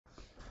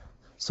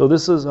So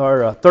this is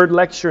our third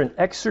lecture in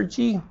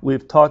Exergy.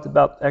 We've talked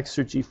about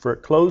Exergy for a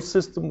closed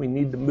system. We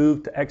need to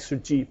move to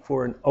Exergy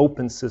for an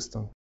open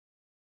system.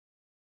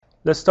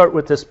 Let's start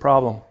with this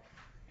problem.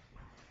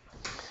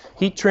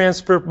 Heat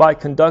transfer by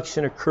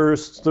conduction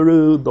occurs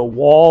through the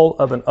wall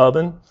of an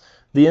oven.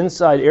 The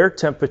inside air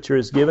temperature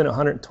is given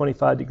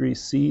 125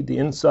 degrees C. The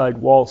inside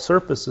wall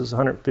surface is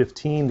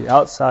 115. The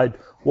outside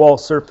wall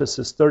surface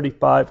is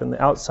 35, and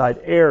the outside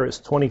air is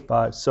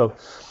 25. So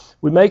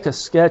we make a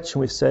sketch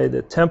and we say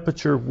that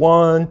temperature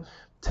 1,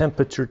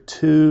 temperature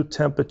 2,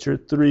 temperature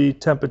 3,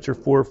 temperature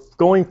 4,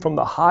 going from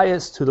the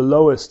highest to the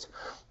lowest.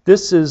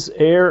 This is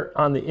air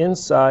on the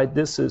inside.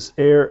 This is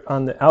air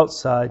on the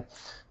outside.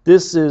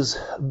 This is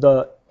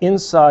the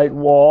inside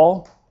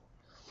wall,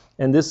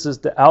 and this is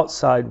the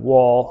outside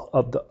wall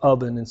of the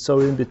oven. And so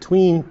in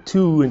between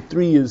 2 and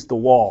 3 is the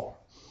wall.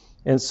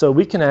 And so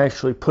we can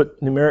actually put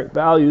numeric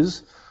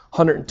values.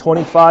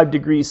 125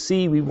 degrees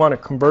C, we want to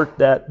convert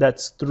that.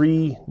 That's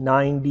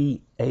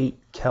 398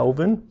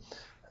 Kelvin.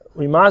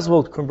 We might as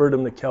well convert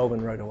them to Kelvin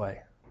right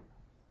away.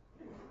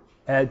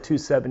 Add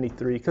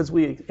 273, because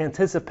we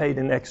anticipate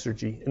an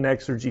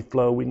exergy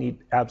flow, we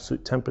need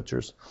absolute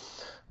temperatures.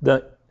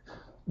 The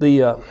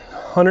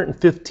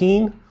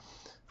 115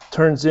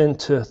 turns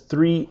into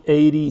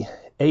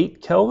 388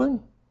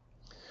 Kelvin.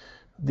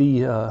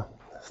 The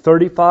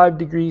 35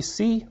 degrees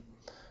C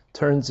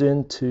turns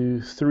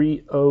into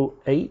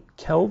 308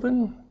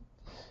 Kelvin,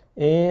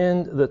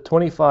 and the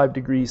 25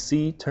 degrees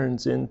C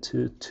turns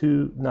into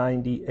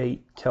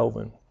 298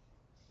 Kelvin.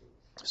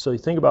 So you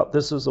think about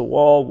this as a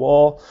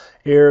wall,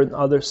 air on the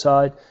other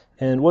side,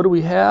 and what do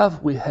we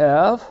have? We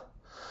have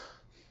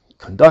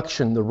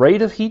conduction. The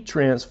rate of heat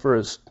transfer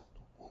is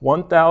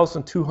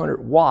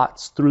 1,200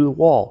 watts through the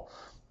wall.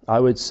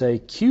 I would say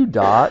Q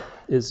dot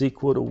is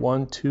equal to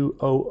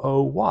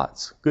 1200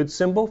 watts. Good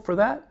symbol for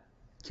that?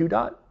 Q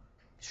dot?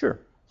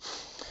 Sure.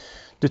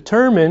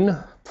 Determine,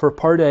 for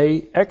part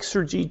A,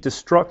 exergy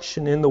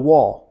destruction in the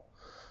wall.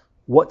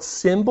 What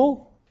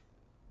symbol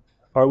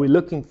are we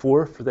looking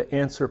for the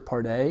answer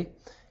part A?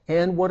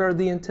 And what are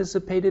the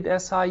anticipated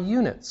SI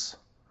units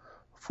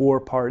for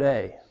part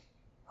A?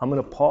 I'm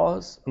going to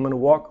pause, I'm going to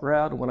walk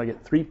around, and when I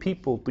get 3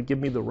 people to give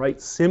me the right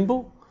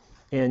symbol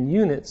and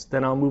units,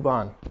 then I'll move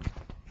on.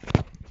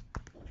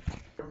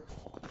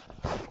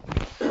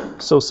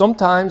 So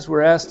sometimes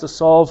we're asked to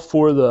solve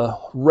for the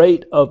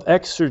rate of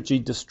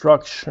exergy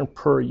destruction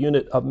per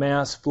unit of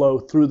mass flow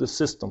through the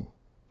system.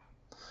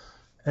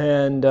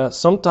 And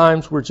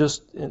sometimes we're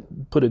just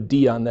put a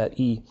D on that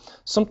E.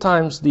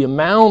 Sometimes the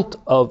amount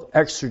of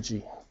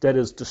exergy that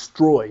is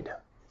destroyed.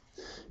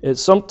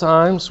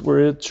 Sometimes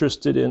we're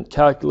interested in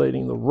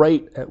calculating the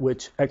rate at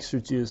which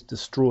exergy is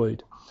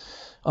destroyed.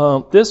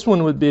 This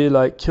one would be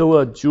like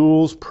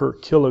kilojoules per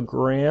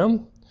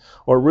kilogram,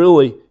 or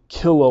really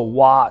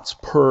kilowatts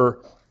per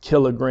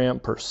kilogram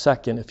per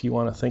second, if you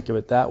want to think of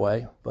it that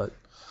way. But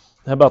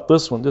how about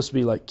this one? This would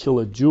be like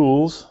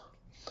kilojoules,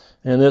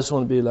 and this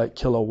one would be like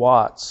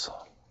kilowatts,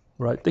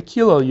 right? The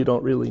kilo you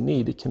don't really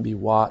need. It can be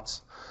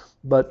watts.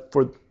 But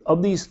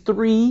of these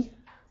 3,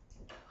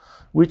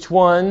 which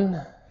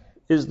one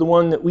is the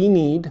one that we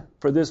need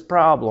for this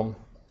problem?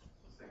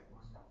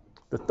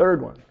 The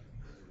third one.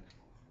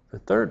 The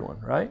third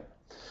one, right?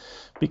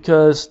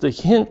 Because the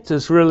hint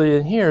is really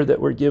in here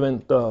that we're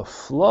given the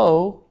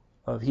flow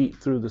of heat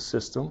through the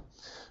system.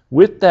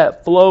 With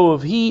that flow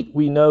of heat,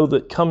 we know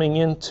that coming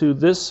into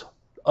this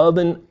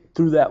oven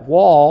through that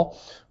wall,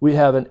 we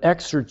have an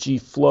exergy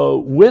flow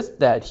with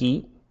that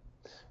heat,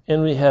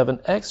 and we have an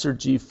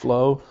exergy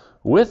flow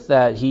with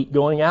that heat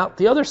going out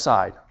the other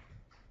side.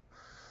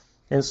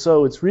 And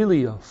so it's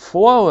really a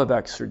flow of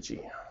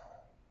exergy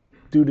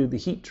due to the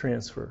heat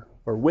transfer,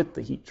 or with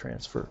the heat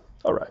transfer.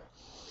 All right.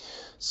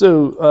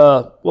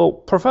 So, well,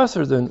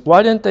 Professor, then,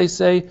 why didn't they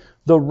say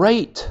the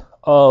rate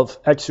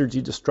of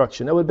exergy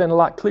destruction? That would have been a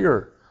lot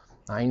clearer.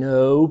 I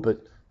know,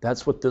 but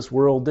that's what this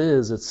world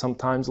is. It's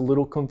sometimes a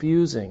little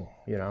confusing,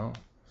 you know.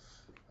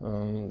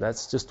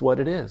 That's just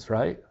what it is,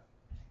 right?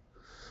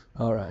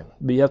 All right.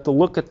 But you have to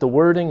look at the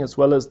wording as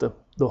well as the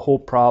whole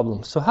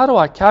problem. So how do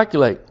I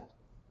calculate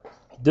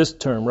this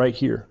term right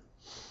here?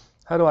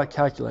 How do I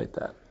calculate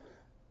that?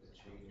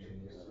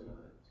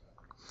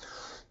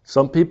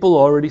 Some people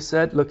already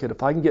said, look,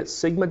 if I can get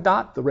sigma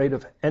dot, the rate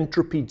of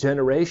entropy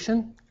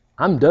generation,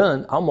 I'm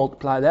done. I'll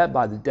multiply that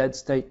by the dead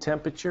state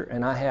temperature,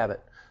 and I have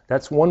it.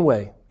 That's one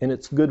way, and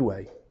it's a good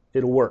way.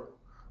 It'll work.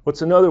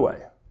 What's another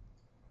way?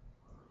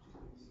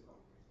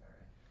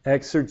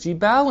 Exergy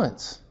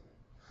balance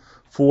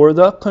for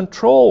the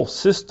control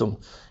system.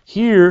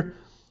 Here,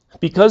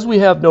 because we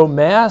have no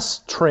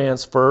mass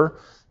transfer,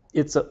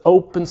 it's an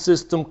open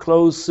system,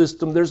 closed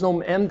system. There's no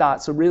M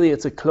dot, so really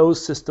it's a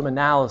closed system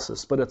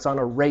analysis, but it's on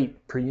a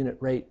rate per unit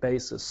rate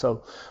basis.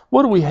 So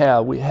what do we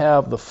have? We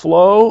have the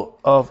flow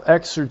of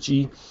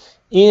exergy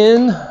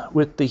in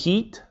with the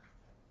heat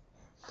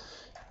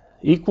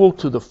equal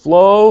to the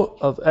flow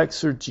of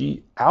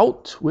exergy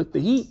out with the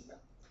heat.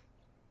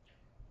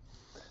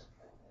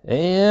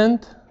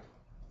 And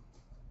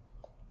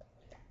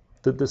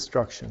the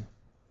destruction.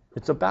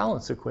 It's a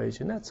balance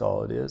equation, that's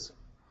all it is.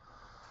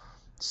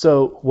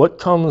 So what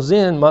comes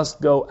in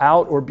must go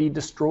out or be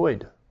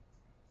destroyed.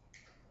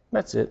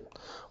 That's it.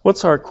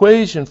 What's our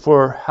equation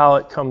for how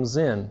it comes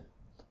in?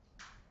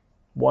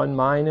 1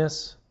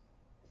 minus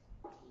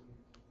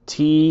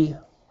T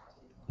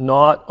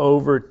naught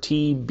over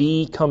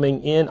TB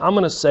coming in. I'm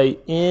going to say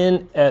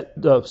in at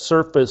the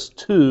surface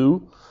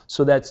 2,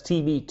 so that's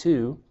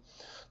TB2,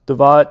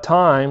 divide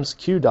times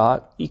Q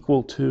dot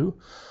equal to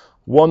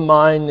 1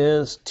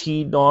 minus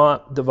T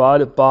naught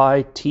divided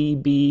by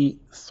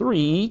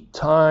TB3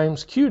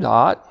 times Q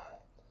dot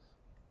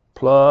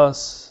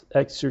plus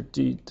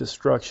exergy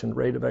destruction,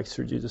 rate of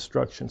exergy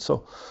destruction.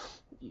 So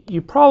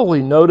you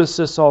probably noticed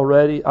this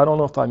already. I don't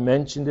know if I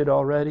mentioned it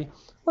already.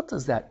 What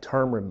does that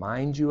term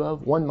remind you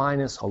of? 1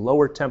 minus a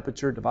lower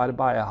temperature divided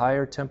by a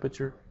higher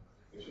temperature?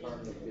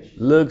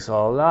 Looks a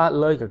lot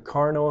like a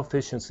Carnot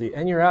efficiency.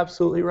 And you're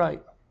absolutely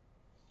right.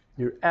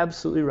 You're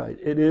absolutely right.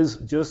 It is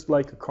just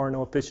like a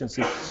Carnot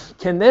efficiency.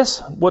 Can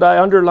this, what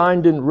I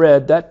underlined in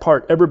red, that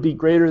part, ever be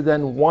greater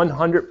than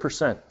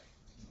 100%?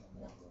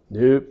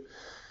 Nope.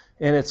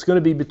 And it's going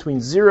to be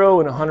between 0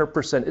 and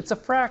 100%. It's a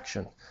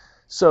fraction.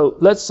 So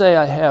let's say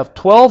I have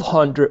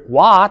 1,200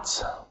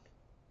 watts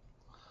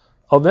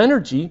of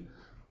energy,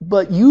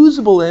 but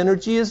usable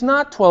energy is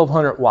not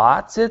 1,200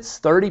 watts. It's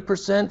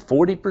 30%,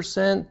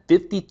 40%,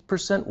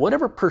 50%,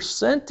 whatever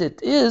percent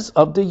it is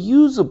of the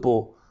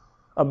usable,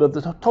 of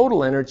the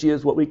total energy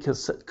is what we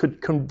could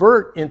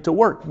convert into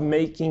work,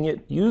 making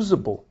it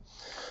usable.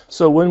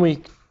 So when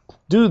we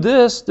do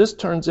this, this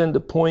turns into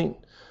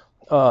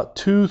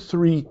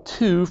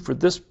 0.232 for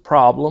this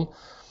problem,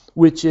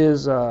 which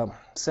is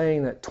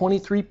saying that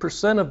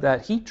 23% of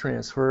that heat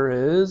transfer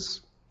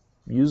is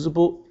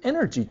usable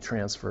energy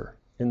transfer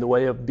in the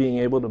way of being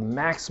able to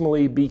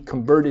maximally be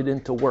converted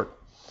into work.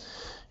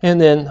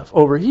 And then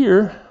over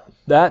here,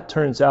 that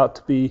turns out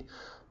to be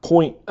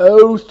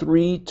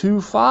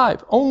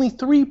 0.0325, only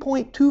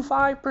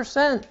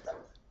 3.25%.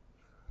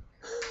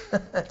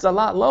 That's a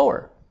lot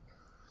lower.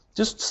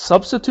 Just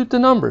substitute the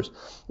numbers.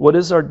 What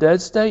is our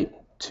dead state?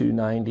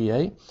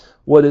 298.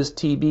 What is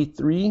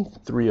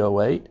TB3?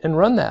 308. And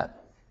run that.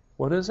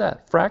 What is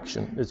that?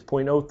 Fraction. It's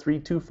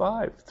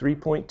 0.0325,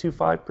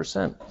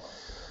 3.25%.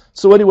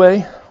 So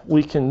anyway,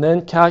 we can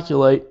then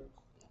calculate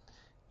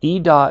E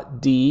dot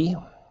D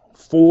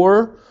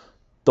for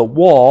the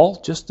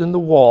wall, just in the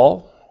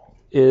wall,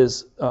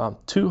 is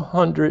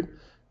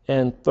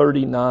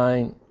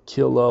 239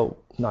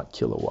 not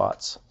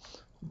kilowatts,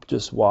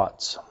 just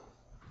watts.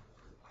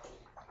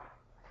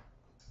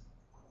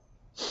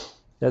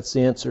 That's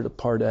the answer to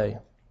part A.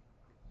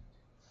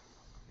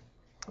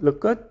 Look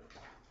good?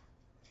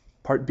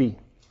 Part B.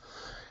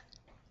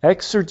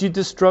 Exergy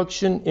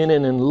destruction in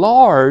an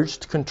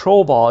enlarged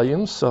control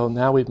volume. So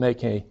now we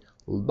make a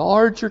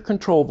larger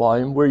control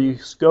volume where you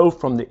go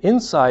from the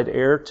inside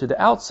air to the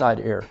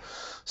outside air.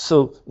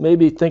 So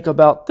maybe think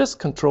about this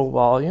control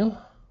volume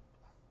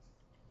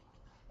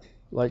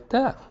like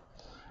that.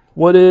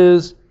 What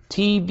is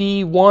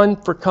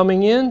TB1 for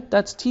coming in?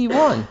 That's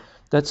T1.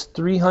 That's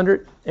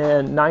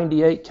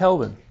 398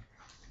 Kelvin.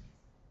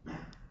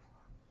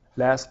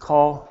 Last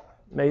call,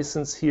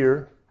 Mason's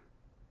here.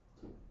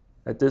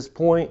 At this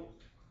point,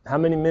 how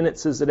many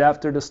minutes is it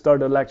after the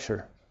start of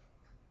lecture?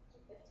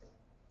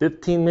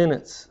 15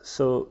 minutes.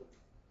 So,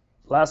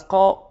 last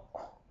call.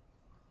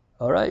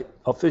 All right.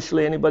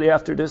 Officially, anybody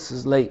after this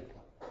is late.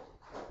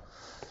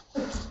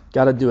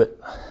 Got to do it.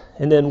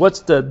 And then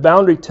what's the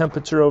boundary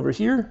temperature over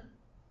here?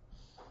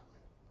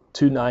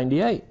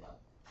 298.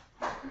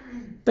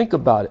 Think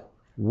about it.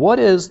 What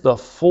is the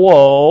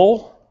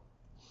flow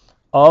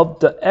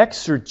of the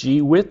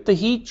exergy with the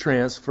heat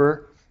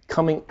transfer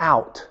coming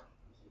out?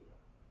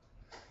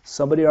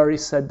 Somebody already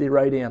said the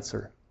right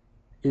answer.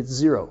 It's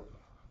 0.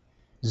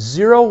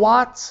 0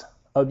 watts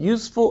of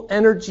useful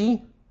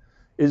energy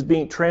is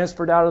being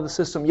transferred out of the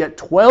system,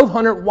 yet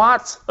 1,200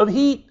 watts of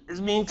heat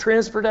is being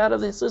transferred out of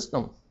the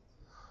system.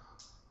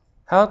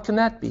 How can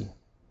that be?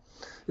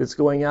 It's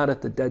going out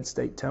at the dead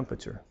state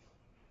temperature.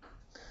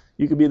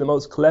 You could be the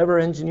most clever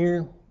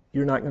engineer,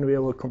 you're not going to be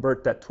able to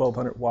convert that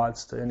 1,200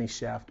 watts to any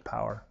shaft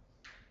power.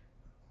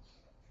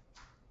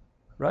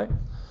 Right?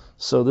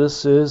 So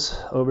this is,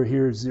 over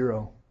here,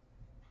 0.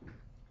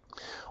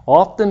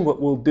 Often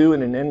what we'll do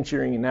in an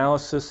engineering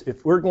analysis,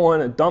 if we're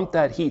going to dump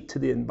that heat to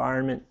the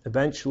environment,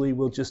 eventually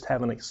we'll just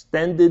have an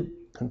extended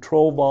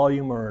control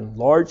volume or a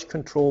large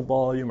control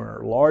volume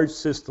or a large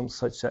system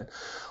such that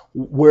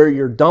where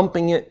you're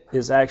dumping it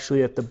is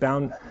actually at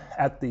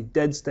the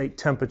dead state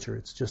temperature.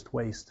 It's just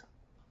waste.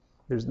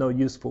 There's no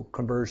useful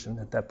conversion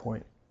at that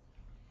point.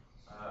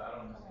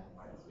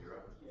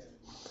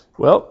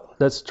 Well,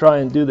 let's try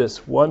and do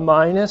this. 1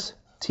 minus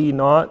T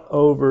naught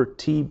over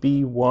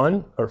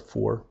TB1, or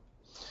 4.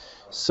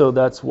 So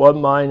that's 1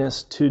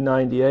 minus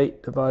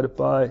 298 divided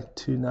by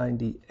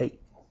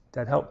 298.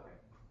 That help?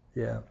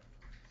 Yeah.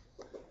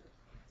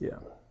 Yeah.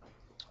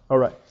 All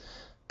right.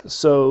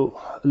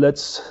 So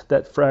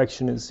that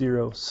fraction is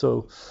 0.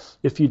 So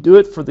if you do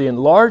it for the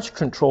enlarged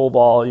control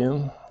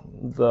volume,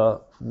 the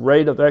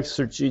rate of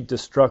exergy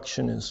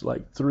destruction is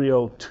like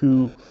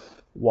 302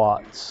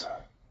 watts.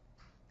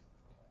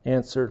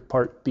 Answer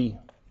part B.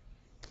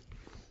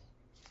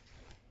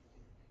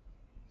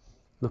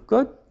 Look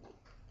good?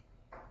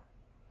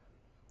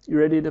 You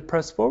ready to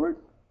press forward?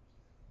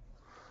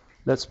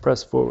 Let's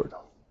press forward.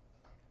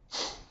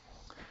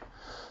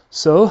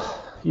 So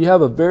you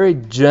have a very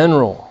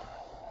general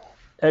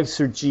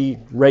exergy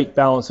rate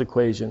balance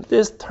equation.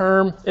 This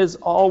term is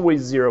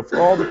always zero for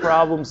all the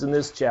problems in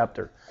this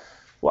chapter.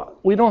 Well,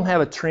 we don't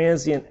have a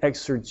transient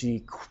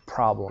exergy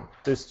problem.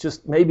 There's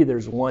just, maybe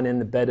there's one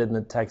embedded in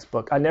the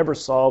textbook. I never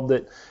solved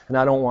it, and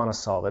I don't want to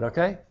solve it,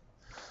 okay?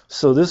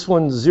 So this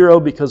one's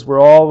zero because we're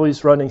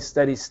always running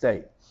steady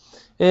state.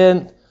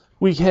 And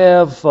we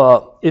have,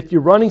 if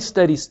you're running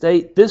steady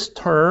state, this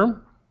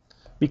term,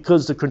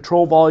 because the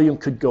control volume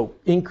could go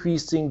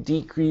increasing,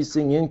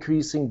 decreasing,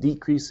 increasing,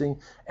 decreasing,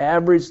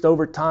 averaged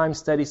over time,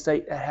 steady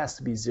state, it has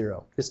to be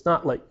zero. It's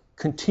not like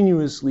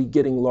continuously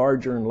getting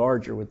larger and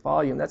larger with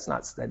volume. That's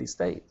not steady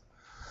state.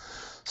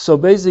 So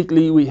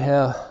basically we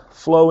have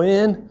flow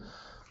in,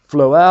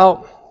 flow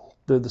out.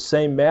 They're the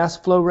same mass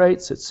flow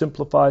rates. It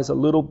simplifies a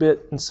little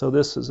bit, and so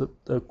this is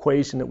the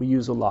equation that we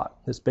use a lot.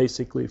 It's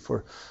basically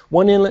for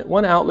one inlet,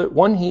 one outlet,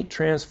 one heat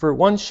transfer,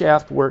 one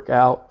shaft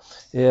workout,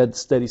 and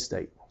steady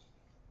state.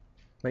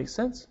 Makes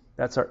sense?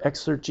 That's our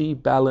exergy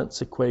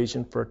balance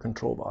equation for a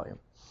control volume.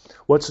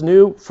 What's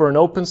new for an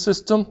open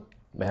system?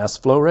 Mass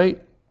flow rate.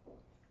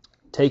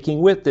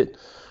 Taking with it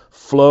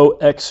flow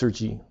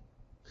exergy.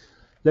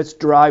 Let's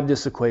derive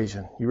this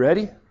equation. You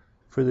ready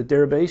for the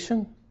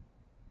derivation?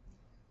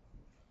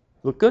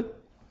 Look good?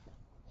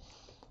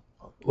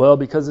 Well,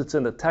 because it's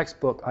in the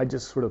textbook, I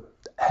just sort of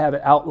have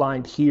it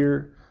outlined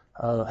here.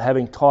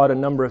 Having taught a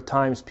number of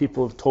times,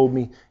 people have told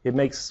me it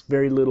makes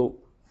very little.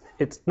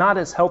 It's not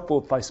as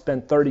helpful if I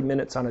spend 30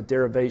 minutes on a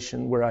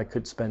derivation where I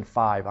could spend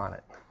 5 on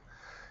it.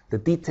 The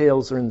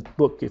details are in the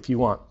book if you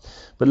want.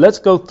 But let's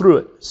go through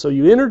it. So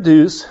you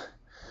introduce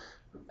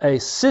a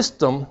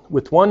system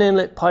with one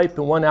inlet pipe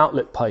and one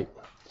outlet pipe.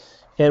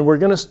 And we're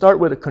going to start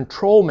with a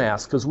control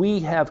mass because we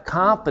have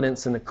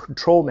confidence in the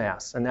control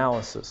mass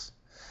analysis.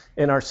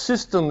 And our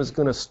system is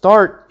going to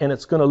start, and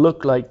it's going to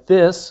look like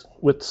this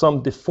with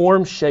some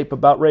deformed shape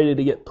about ready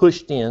to get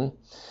pushed in.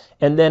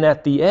 And then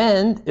at the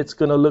end, it's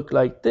going to look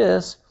like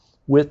this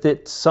with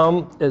it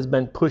some has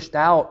been pushed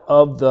out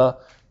of the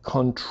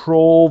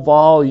control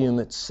volume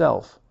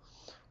itself.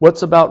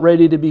 What's about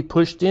ready to be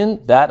pushed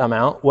in? That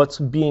amount. What's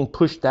being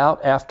pushed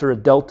out after a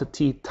delta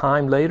T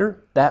time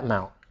later? That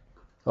amount.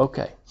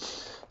 Okay.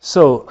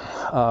 So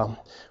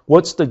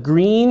what's the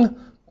green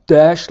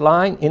dashed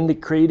line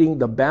indicating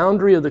the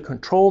boundary of the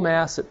control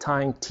mass at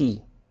time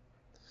T?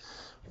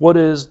 What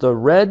is the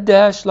red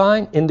dashed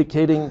line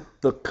indicating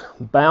the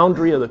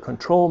boundary of the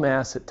control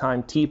mass at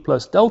time T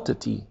plus delta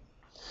T?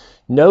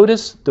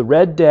 Notice the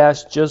red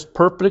dash just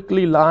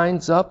perfectly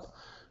lines up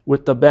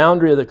with the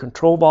boundary of the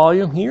control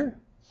volume here,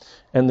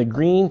 and the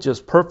green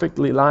just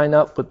perfectly line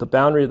up with the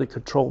boundary of the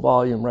control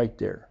volume right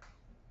there.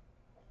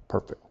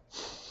 Perfect.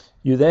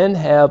 You then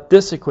have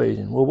this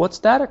equation. Well, what's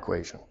that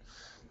equation?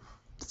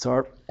 It's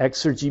our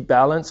exergy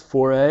balance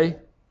for a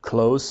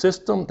closed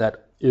system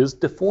that is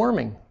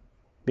deforming,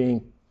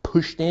 being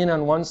pushed in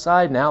on one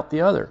side and out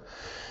the other.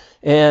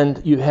 And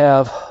you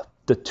have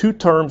the two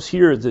terms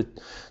here, the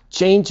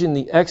change in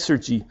the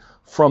exergy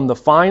from the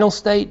final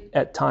state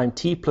at time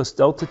T plus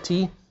delta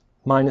T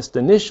minus the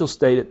initial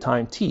state at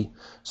time T.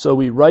 So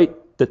we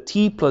write the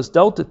T plus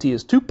delta T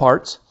as two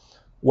parts,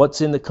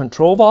 what's in the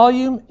control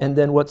volume and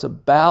then what's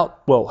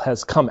about, well,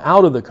 has come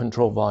out of the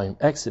control volume,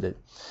 exited.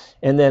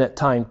 And then at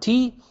time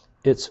T,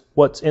 it's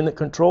what's in the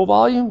control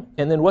volume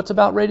and then what's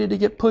about ready to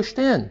get pushed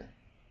in.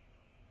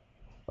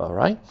 All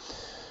right.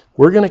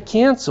 We're going to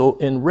cancel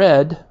in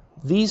red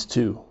these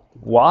two.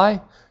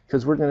 Why?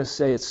 Because we're going to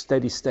say it's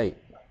steady state.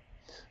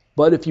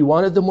 But if you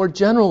wanted the more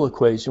general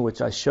equation,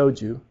 which I showed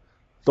you,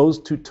 those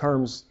two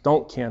terms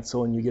don't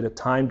cancel and you get a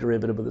time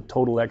derivative of the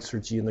total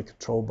exergy and the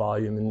control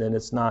volume, and then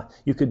it's not,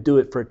 you could do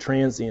it for a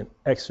transient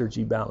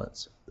exergy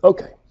balance.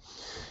 Okay.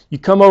 You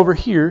come over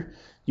here,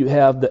 you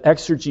have the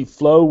exergy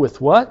flow with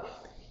what?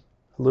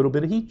 A little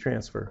bit of heat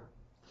transfer.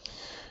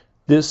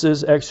 This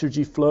is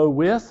exergy flow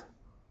with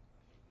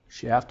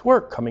shaft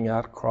work coming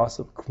out across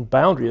the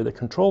boundary of the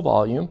control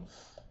volume.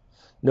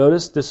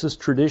 Notice this is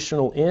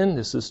traditional in,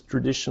 this is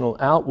traditional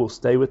out. We'll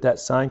stay with that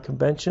sign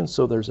convention,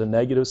 so there's a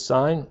negative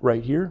sign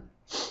right here.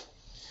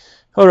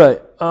 All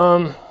right,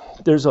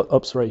 there's a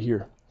ups right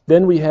here.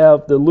 Then we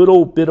have the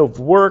little bit of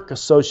work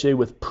associated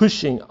with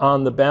pushing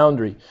on the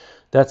boundary.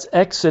 That's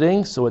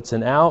exiting, so it's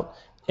an out,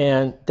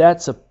 and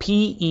that's a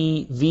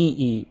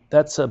PEVE.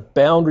 That's a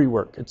boundary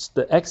work. It's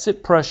the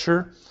exit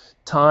pressure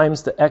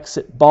times the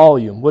exit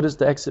volume. What is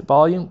the exit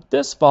volume?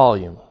 This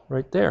volume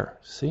right there,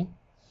 see?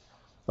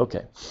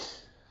 Okay.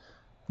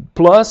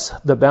 Plus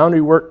the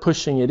boundary work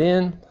pushing it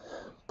in,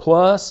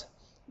 plus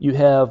you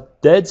have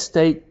dead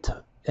state,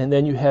 and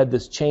then you had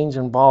this change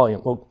in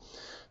volume. Well,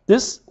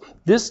 this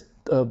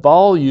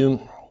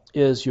volume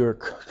is your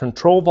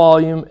control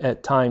volume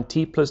at time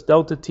t plus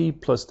delta t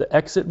plus the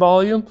exit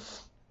volume.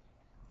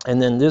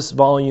 And then this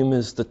volume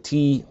is the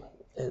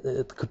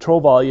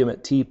control volume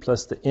at t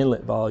plus the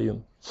inlet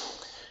volume.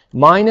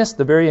 Minus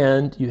the very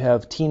end, you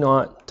have T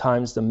naught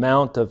times the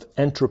amount of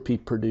entropy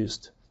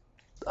produced.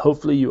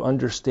 Hopefully you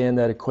understand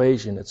that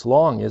equation. It's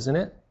long, isn't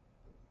it?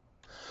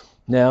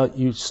 Now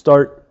you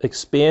start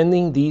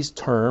expanding these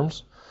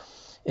terms,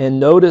 and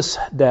notice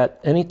that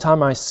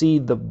anytime I see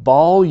the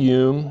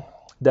volume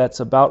that's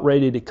about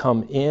ready to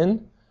come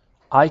in,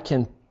 I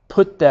can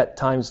put that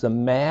times the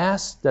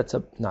mass,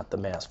 not the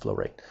mass flow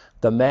rate,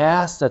 the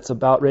mass that's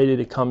about ready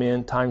to come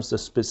in times the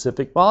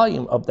specific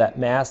volume of that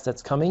mass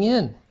that's coming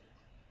in.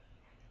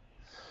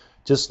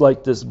 Just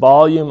like this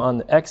volume on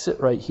the exit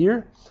right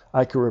here,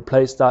 I could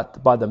replace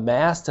that by the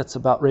mass that's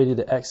about ready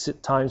to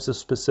exit times the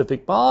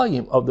specific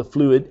volume of the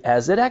fluid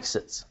as it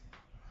exits.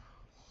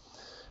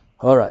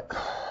 All right,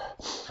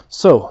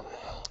 so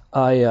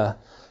I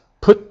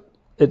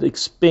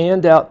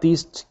expand out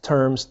these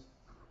terms.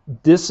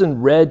 This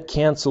in red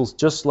cancels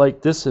just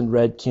like this in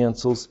red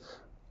cancels.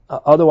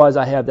 Otherwise,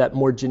 I have that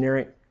more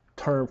generic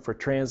term for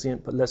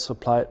transient, but let's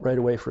apply it right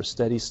away for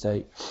steady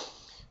state.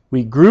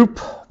 We group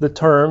the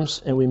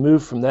terms and we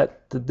move from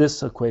that to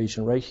this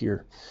equation right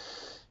here.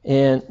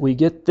 And we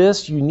get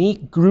this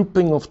unique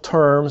grouping of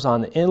terms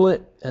on the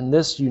inlet and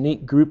this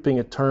unique grouping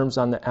of terms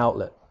on the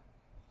outlet.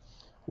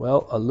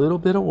 Well, a little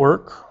bit of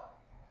work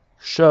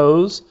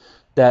shows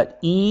that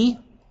E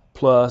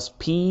plus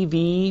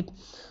PV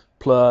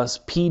plus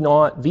P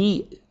naught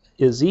V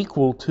is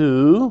equal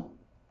to,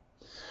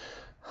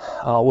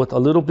 with a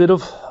little bit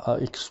of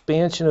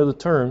expansion of the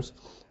terms,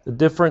 the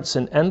difference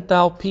in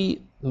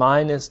enthalpy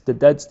minus the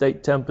dead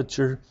state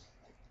temperature,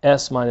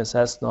 S minus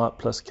S naught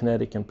plus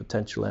kinetic and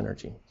potential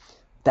energy.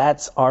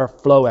 That's our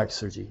flow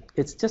exergy.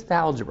 It's just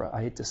algebra,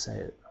 I hate to say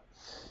it.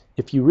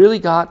 If you really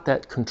got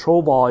that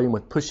control volume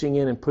with pushing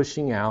in and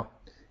pushing out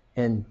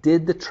and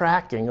did the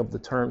tracking of the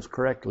terms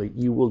correctly,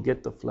 you will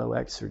get the flow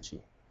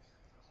exergy.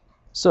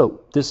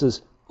 So this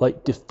is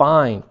like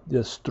defined,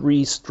 there's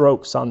 3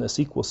 strokes on this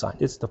equal sign.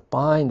 It's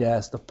defined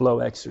as the flow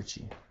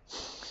exergy.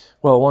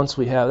 Well, once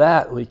we have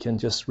that, we can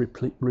just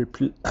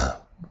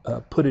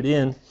put it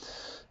in.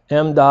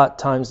 M dot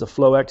times the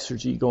flow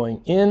exergy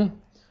going in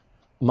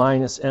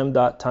minus M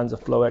dot times the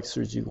flow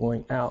exergy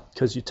going out.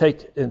 Because you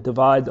take and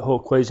divide the whole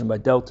equation by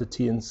delta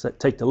T and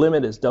take the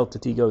limit as delta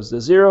T goes to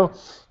 0.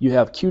 You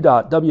have Q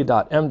dot, W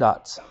dot, M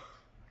dots,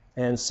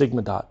 and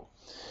sigma dot.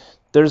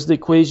 There's the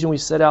equation we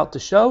set out to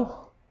show.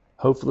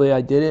 Hopefully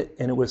I did it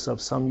and it was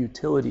of some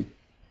utility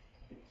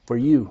for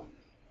you.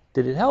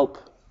 Did it help?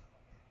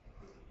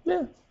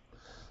 Yeah.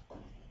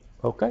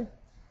 Okay.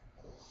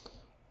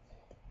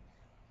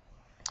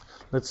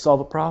 Let's solve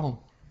a problem.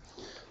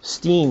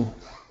 Steam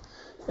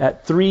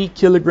at 3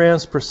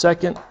 kilograms per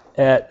second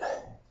at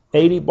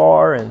 80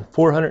 bar and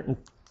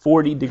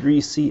 440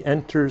 degrees C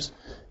enters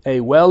a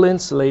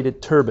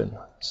well-insulated turbine.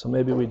 So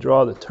maybe we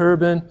draw the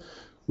turbine.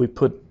 We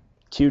put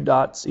Q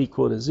dots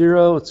equal to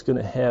 0. It's going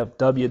to have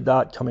W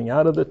dot coming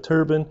out of the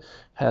turbine.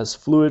 Has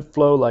fluid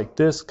flow like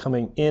this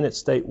coming in at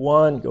state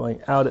 1,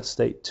 going out at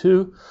state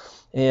 2.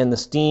 And the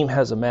steam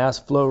has a mass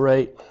flow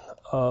rate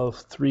of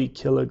 3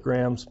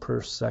 kilograms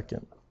per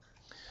second.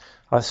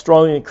 I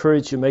strongly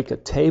encourage you to make a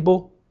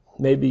table.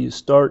 Maybe you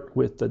start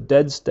with the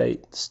dead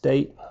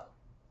state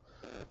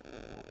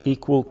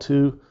equal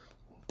to,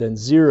 then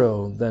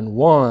 0, then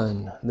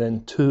 1,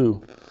 then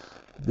 2.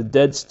 The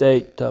dead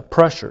state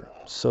pressure.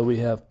 So we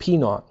have P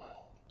naught.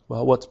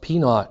 Well, what's P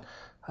naught?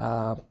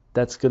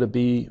 That's going to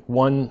be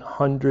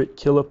 100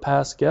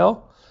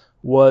 kilopascal.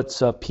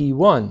 What's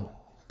P1?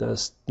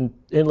 The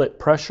inlet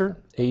pressure,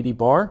 80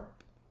 bar.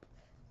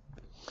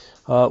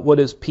 What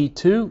is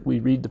P2? We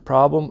read the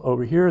problem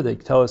over here. They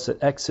tell us it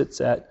exits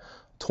at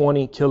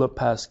 20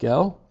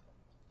 kilopascal.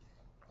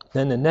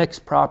 Then the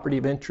next property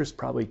of interest,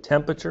 probably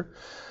temperature.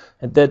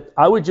 And that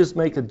I would just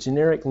make a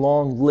generic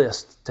long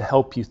list to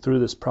help you through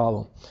this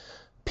problem.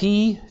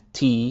 P,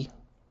 T,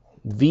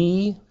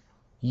 V,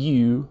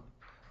 U,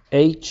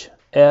 H,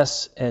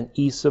 S, and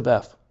E sub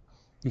F.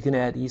 You can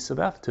add E sub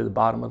F to the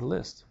bottom of the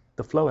list,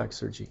 the flow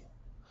exergy.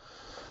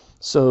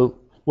 So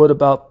what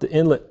about the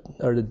inlet,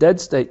 or the dead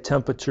state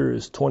temperature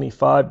is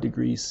 25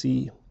 degrees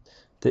C.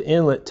 The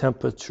inlet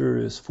temperature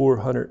is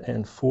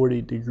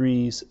 440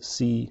 degrees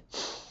C.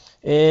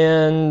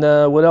 And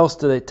what else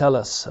do they tell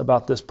us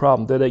about this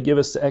problem? Do they give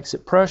us the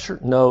exit pressure?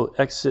 No,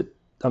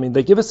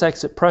 they give us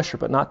exit pressure,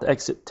 but not the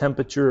exit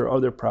temperature or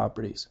other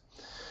properties.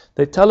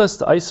 They tell us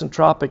the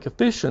isentropic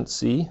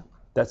efficiency,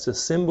 that's a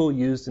symbol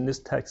used in this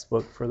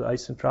textbook for the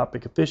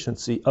isentropic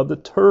efficiency of the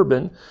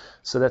turbine,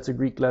 so that's a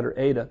Greek letter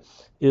eta,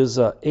 is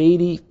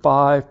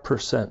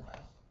 85%.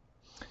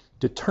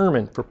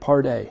 Determined for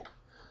part A.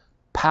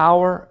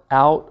 Power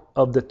out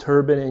of the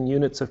turbine in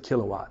units of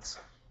kilowatts.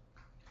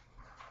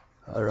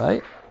 All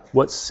right,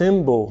 what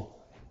symbol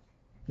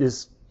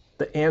is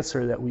the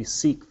answer that we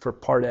seek for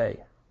part A?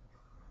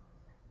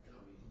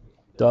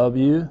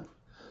 W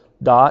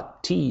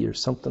dot T or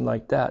something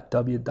like that,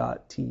 W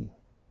dot T.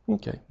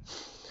 Okay.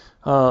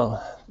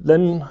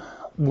 Then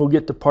we'll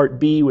get to part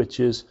B, which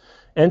is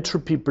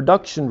entropy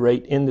production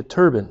rate in the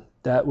turbine.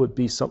 That would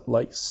be something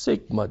like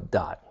sigma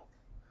dot.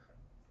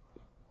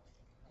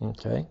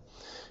 Okay.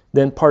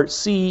 Then part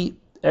C,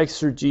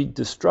 exergy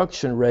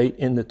destruction rate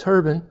in the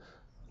turbine,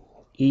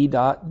 E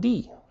dot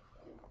D.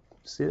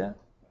 See that?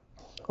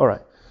 All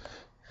right.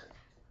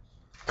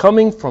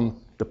 Coming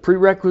from the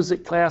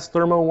prerequisite class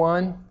Thermo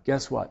 1,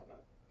 guess what?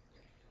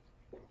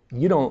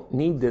 You don't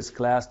need this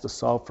class to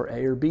solve for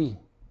A or B.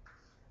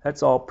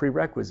 That's all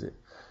prerequisite.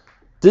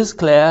 This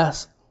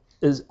class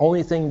is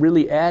only thing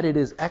really added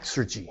is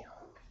exergy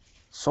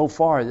so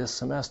far this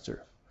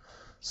semester.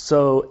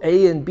 So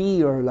A and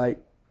B are like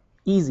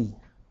easy.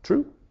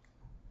 True?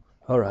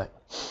 All right.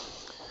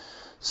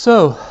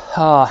 So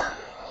how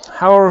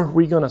are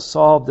we going to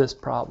solve this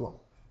problem?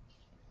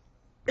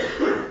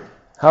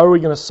 How are we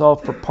going to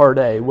solve for part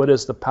A? What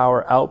is the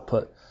power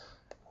output?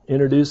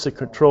 Introduce a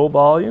control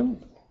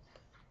volume.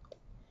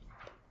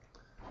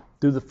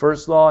 Do the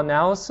first law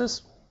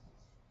analysis.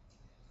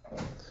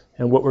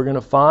 And what we're going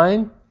to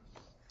find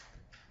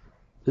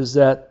is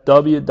that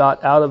W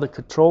dot out of the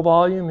control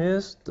volume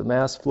is the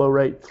mass flow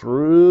rate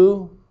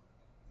through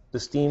the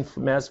steam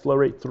mass flow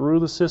rate through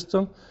the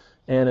system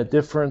and a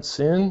difference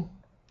in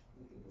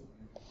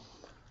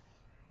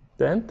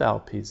the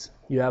enthalpies.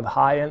 You have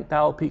high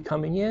enthalpy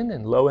coming in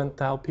and low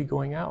enthalpy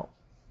going out.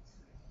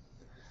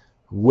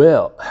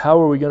 Well, how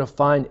are we going to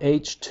find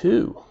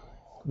H2?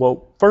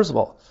 Well, first of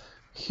all,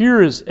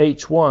 here is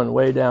H1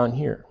 way down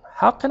here.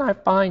 How can I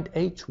find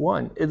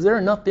H1? Is there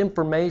enough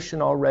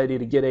information already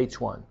to get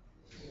H1?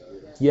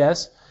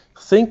 Yes.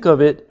 Think of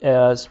it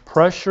as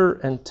pressure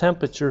and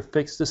temperature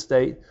fixed to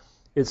state.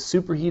 It's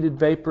superheated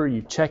vapor.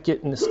 You check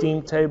it in the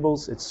steam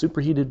tables. It's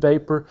superheated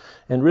vapor.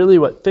 And really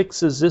what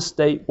fixes this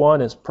state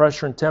 1 is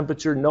pressure and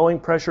temperature. Knowing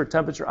pressure and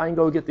temperature, I can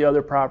go get the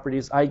other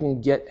properties. I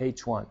can get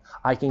H1.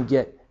 I can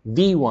get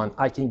V1.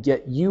 I can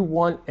get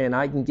U1. And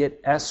I can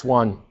get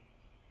S1.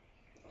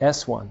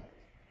 S1.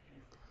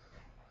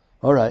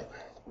 All right.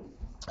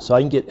 So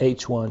I can get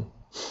H1.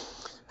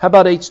 How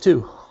about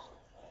H2?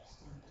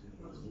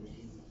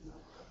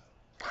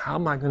 How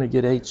am I going to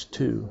get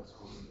H2?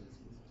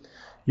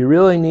 You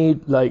really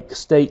need like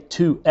state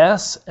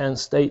 2S and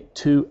state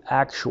 2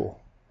 actual,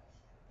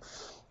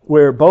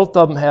 where both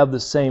of them have the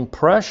same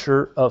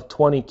pressure of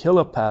 20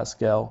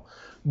 kilopascal,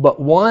 but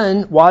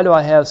one, why do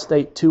I have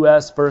state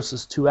 2S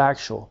versus 2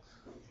 actual?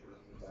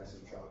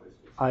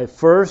 I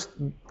first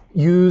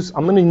use,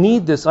 I'm going to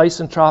need this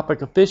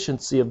isentropic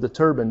efficiency of the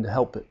turbine to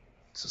help it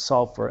to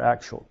solve for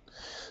actual.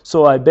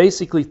 So I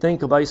basically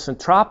think of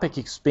isentropic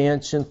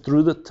expansion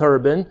through the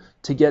turbine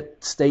to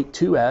get state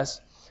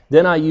 2S.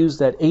 Then I use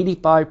that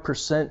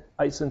 85%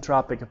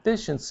 isentropic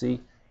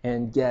efficiency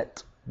and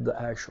get the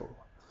actual.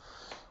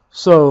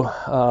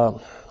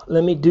 So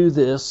let me do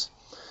this.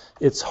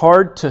 It's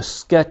hard to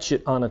sketch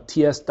it on a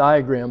TS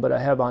diagram, but I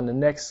have on the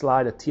next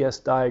slide a TS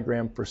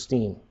diagram for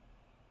steam.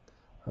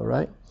 All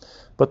right?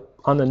 But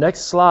on the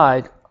next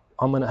slide,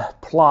 I'm going to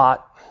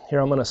plot. Here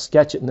I'm going to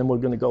sketch it, and then we're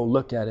going to go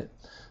look at it.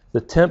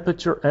 The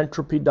temperature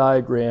entropy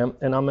diagram,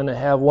 and I'm going to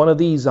have one of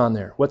these on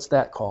there. What's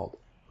that called?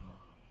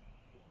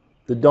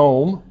 The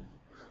dome.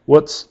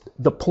 What's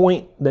the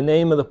point, the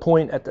name of the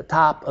point at the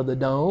top of the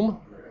dome?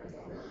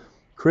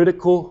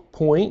 Critical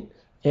point.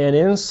 And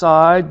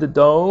inside the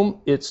dome,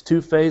 it's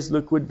two-phase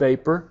liquid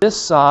vapor. This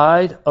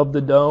side of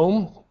the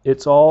dome,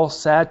 it's all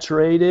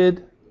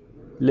saturated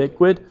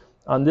liquid.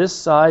 On this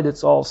side,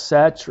 it's all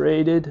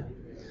saturated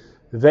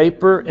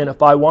vapor. And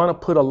if I want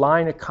to put a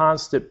line of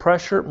constant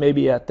pressure,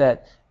 maybe at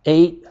that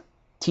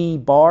 80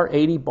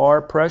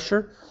 bar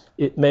pressure,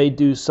 it may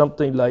do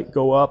something like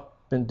go up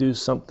and do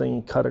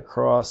something, cut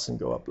across and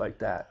go up like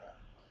that.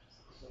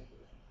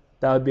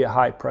 That would be a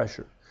high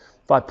pressure.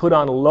 If I put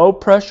on a low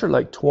pressure,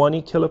 like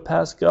 20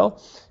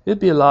 kilopascal, it'd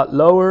be a lot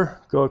lower,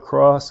 go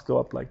across, go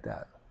up like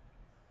that.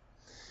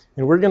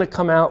 And we're going to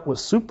come out with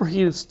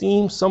superheated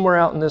steam somewhere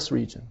out in this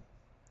region.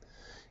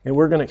 And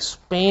we're going to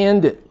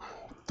expand it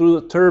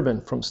through the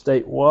turbine from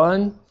state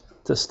 1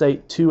 to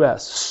state 2S.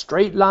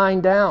 Straight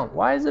line down.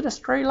 Why is it a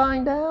straight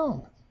line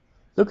down?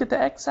 Look at the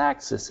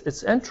x-axis.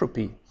 It's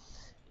entropy.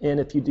 And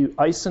if you do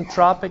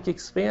isentropic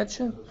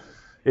expansion,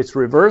 it's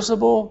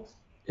reversible,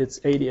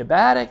 it's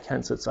adiabatic,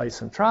 hence it's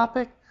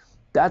isentropic.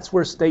 That's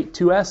where state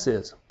 2S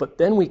is. But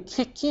then we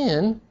kick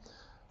in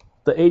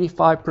the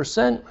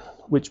 85%,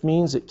 which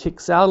means it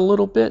kicks out a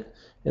little bit,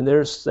 and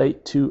there's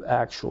state 2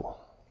 actual.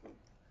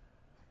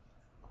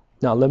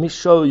 Now let me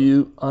show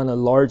you on a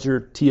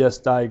larger TS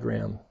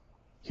diagram.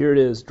 Here it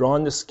is,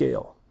 drawn to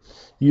scale,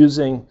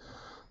 using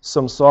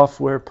some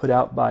software put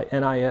out by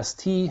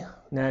NIST,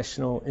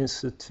 National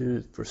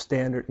Institute for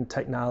Standard and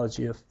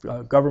Technology,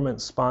 a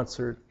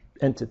government-sponsored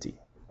entity.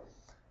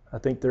 I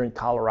think they're in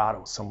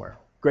Colorado somewhere.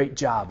 Great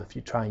job if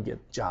you try and get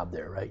a job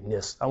there, right?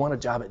 NIST. I want a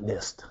job at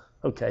NIST.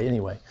 Okay,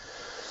 anyway.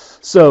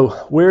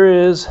 So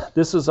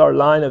this is our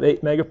line of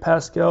 8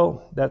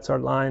 megapascal. That's our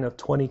line of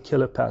 20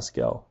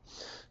 kilopascal.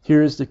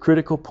 Here's the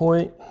critical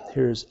point.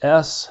 Here's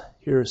S.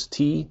 Here's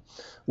T.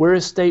 Where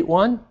is state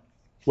 1?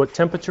 What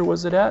temperature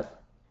was it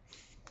at?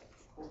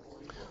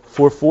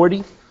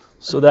 440.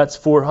 So that's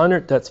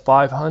 400, that's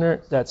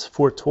 500, that's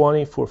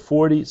 420,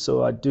 440.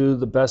 So I do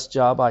the best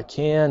job I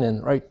can,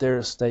 and right there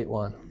is state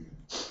 1.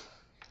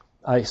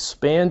 I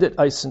expand it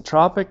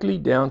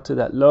isentropically down to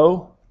that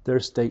low.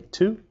 There's state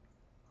 2,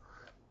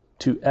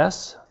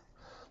 2s.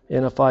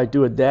 And if I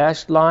do a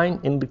dashed line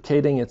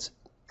indicating it's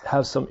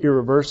has some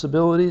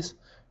irreversibilities,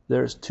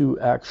 there's 2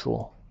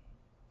 actual.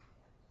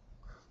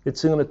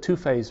 It's in a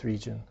two-phase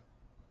region.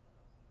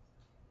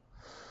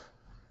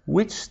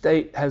 Which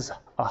state has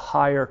a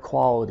higher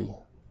quality,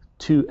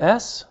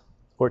 2s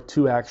or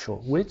 2 actual?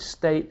 Which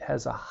state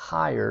has a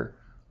higher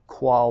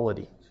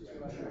quality?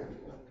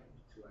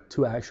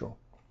 2 actual.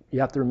 You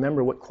have to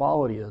remember what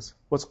quality is.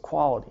 What's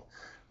quality?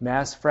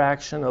 Mass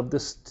fraction of the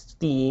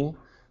steam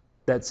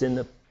that's in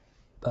the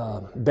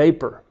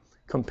vapor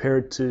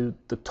compared to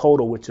the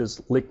total, which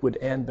is liquid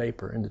and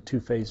vapor in the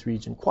two-phase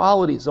region.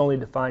 Quality is only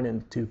defined in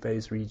the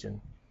two-phase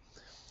region.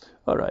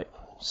 All right,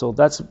 so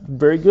that's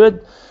very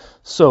good.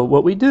 So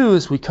what we do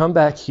is we come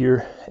back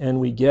here and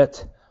we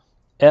get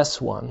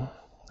S1.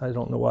 I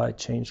don't know why I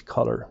changed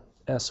color.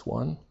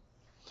 S1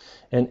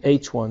 and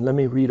H1. Let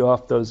me read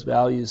off those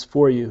values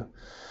for you.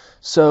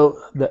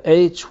 So the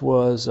H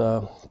was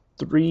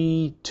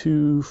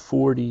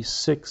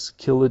 3246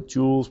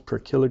 kilojoules per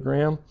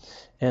kilogram,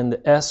 and the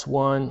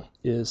S1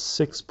 is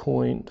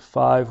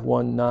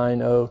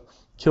 6.5190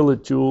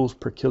 kilojoules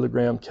per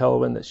kilogram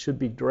Kelvin. That should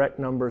be direct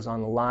numbers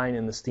on the line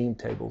in the steam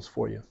tables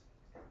for you.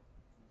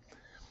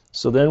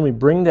 So then we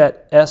bring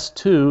that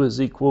S2 is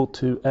equal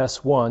to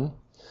S1,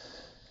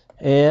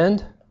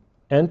 and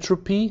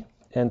entropy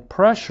and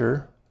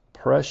pressure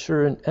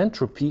and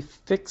entropy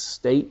fixed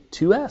state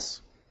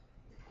 2S.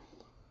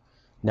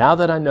 Now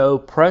that I know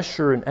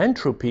pressure and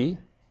entropy,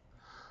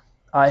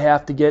 I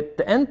have to get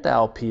the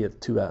enthalpy at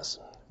 2S.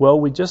 Well,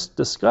 we just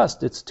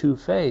discussed it's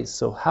two-phase,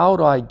 so how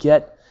do I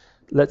get,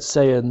 let's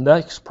say, a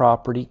next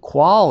property,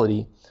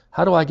 quality?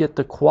 How do I get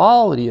the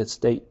quality at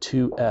state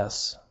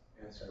 2S?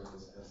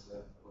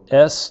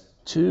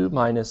 S2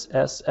 minus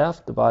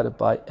SF divided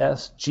by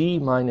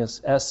SG minus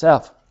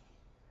SF.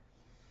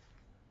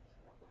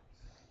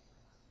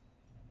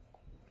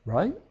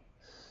 Right?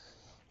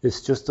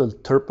 It's just a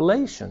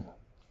interpolation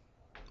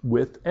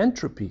with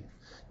entropy.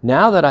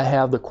 Now that I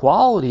have the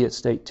quality at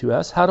state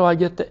 2S, how do I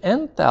get the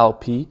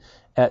enthalpy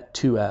at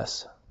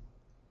 2S?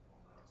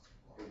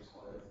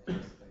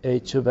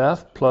 H of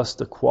F plus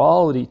the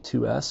quality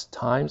 2S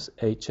times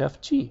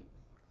HFG.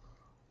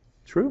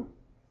 True?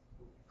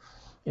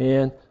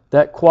 And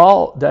that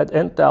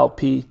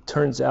enthalpy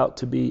turns out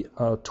to be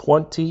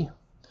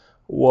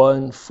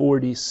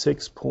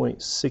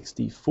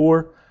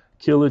 2146.64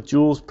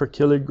 kilojoules per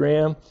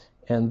kilogram,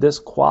 and this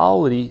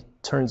quality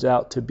turns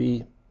out to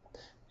be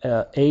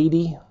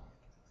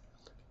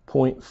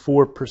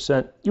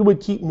 80.4%. You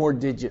would keep more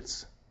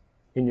digits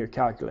in your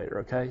calculator,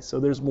 okay? So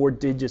there's more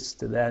digits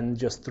to that than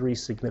just 3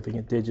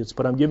 significant digits,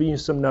 but I'm giving you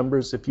some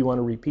numbers if you want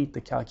to repeat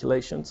the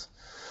calculations.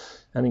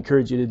 I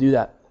encourage you to do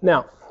that.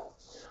 Now,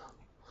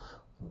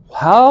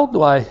 how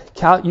do I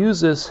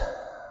use this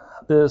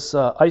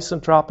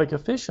isentropic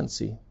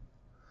efficiency?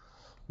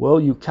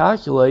 Well, you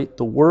calculate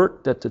the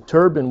work that the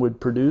turbine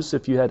would produce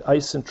if you had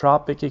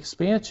isentropic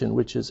expansion,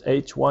 which is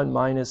H1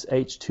 minus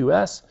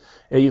H2S,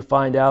 and you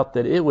find out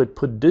that it would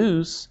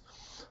produce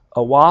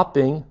a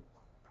whopping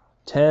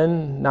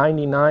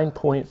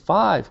 1099.5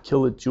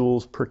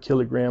 kilojoules per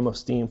kilogram of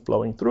steam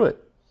flowing through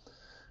it.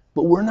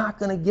 But we're not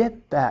going to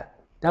get that.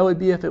 That would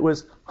be if it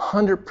was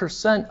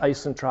 100%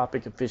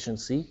 isentropic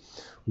efficiency.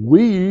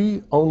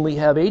 We only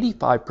have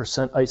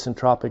 85%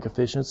 isentropic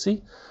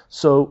efficiency.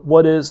 So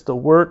what is the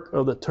work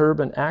of the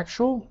turbine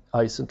actual?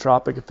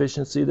 Isentropic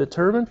efficiency of the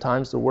turbine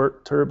times the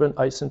work turbine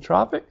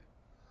isentropic.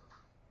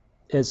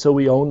 And so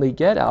we only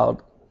get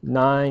out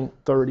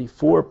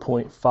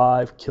 934.5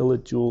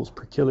 kilojoules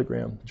per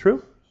kilogram.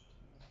 True?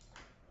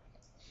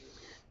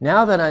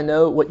 Now that I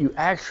know what you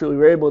actually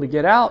were able to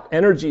get out,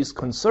 energy is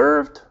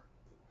conserved.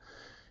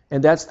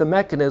 And that's the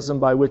mechanism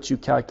by which you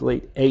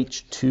calculate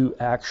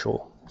H2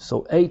 actual.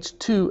 So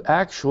H2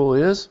 actual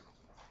is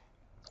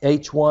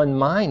H1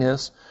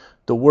 minus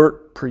the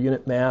work per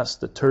unit mass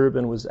the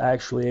turbine was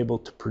actually able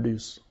to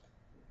produce.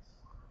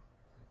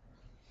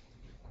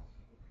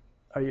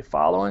 Are you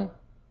following?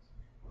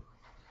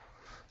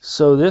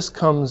 So this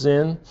comes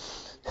in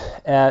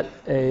at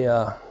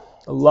a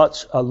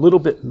little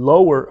bit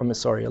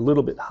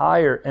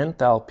higher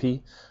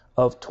enthalpy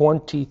of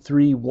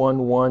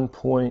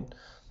 2311.6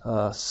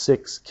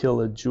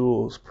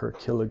 kilojoules per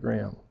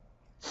kilogram.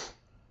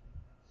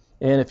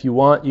 And if you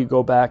want, you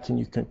go back and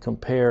you can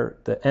compare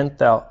the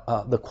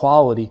the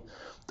quality.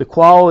 The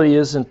quality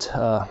isn't,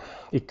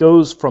 it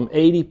goes from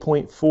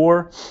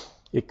 80.4,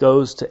 it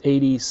goes to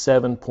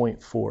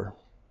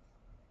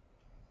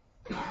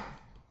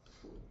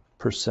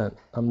 87.4%.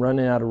 I'm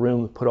running out of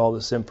room to put all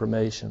this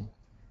information.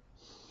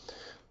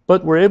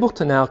 But we're able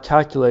to now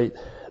calculate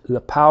the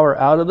power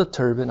out of the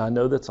turbine. I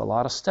know that's a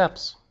lot of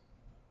steps,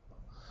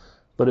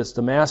 but it's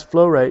the mass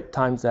flow rate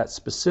times that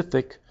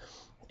specific,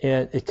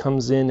 and it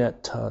comes in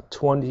at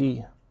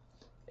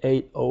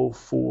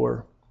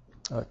 2804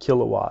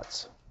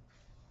 kilowatts.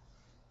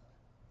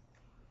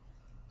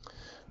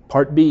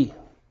 Part B,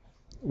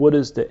 what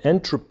is the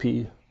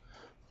entropy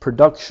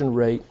production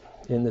rate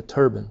in the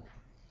turbine?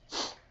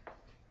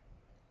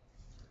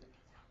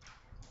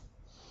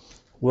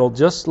 Well,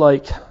 just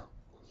like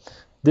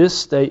this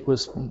state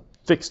was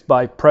fixed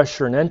by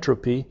pressure and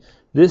entropy,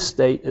 this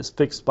state is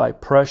fixed by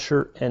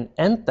pressure and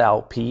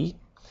enthalpy,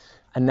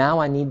 and now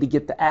I need to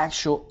get the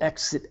actual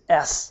exit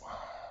S.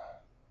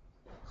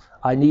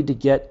 I need to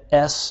get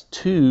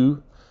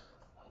S2,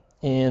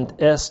 and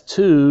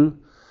S2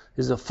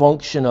 is a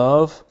function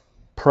of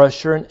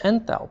pressure and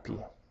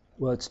enthalpy.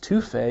 Well, it's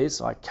two-phase,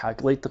 so I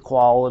calculate the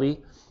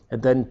quality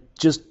and then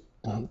just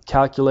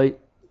calculate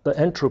the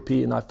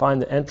entropy, and I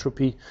find the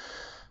entropy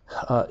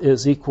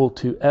is equal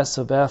to S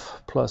of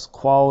F plus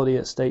quality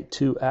at state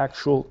 2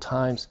 actual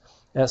times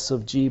S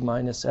of G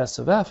minus S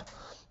of F,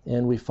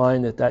 and we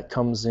find that that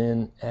comes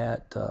in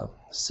at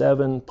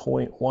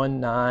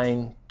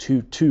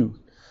 7.1922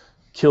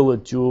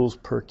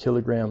 kilojoules per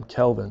kilogram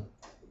Kelvin.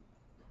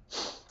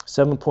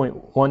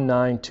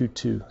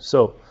 7.1922.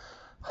 So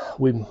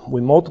we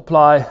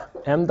multiply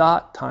m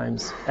dot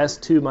times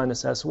S2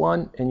 minus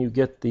S1, and you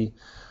get the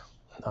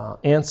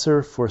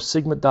answer for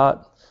sigma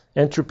dot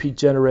entropy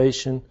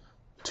generation,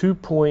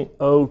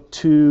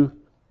 2.02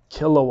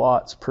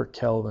 kilowatts per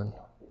Kelvin.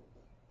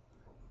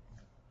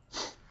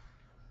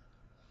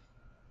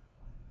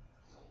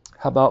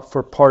 How about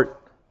for part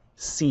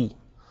C?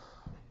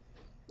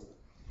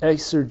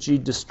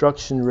 Exergy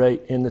destruction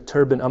rate in the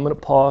turbine. I'm going to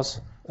pause.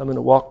 I'm going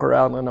to walk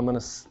around, and I'm going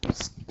to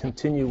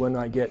continue when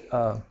I get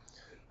 2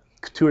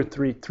 or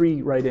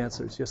 3 right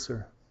answers. Yes,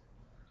 sir.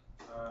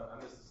 I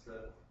missed the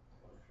step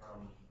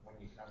from when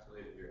you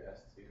calculated your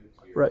S2 to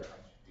your Right.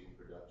 entropy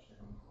production.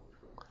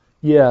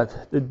 Yeah,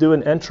 they do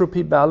an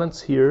entropy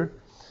balance here,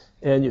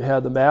 and you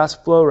have the mass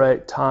flow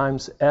rate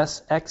times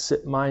S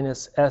exit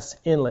minus S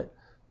inlet.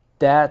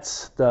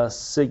 That's the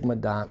sigma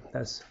dot.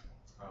 That's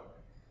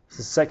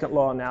the second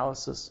law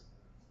analysis.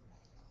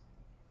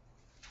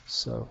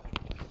 So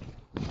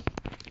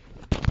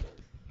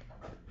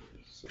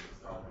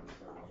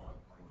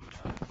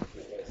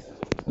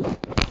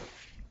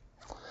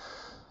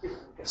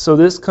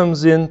this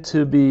comes in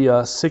to be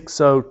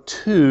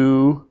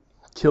 602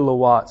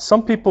 kilowatts.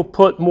 Some people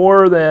put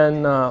more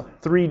than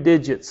 3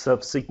 digits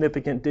of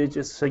significant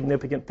digits,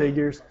 significant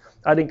figures.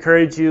 I'd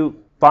encourage you,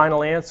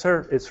 final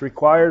answer, it's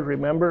required,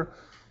 remember,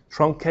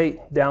 truncate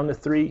down to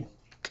 3.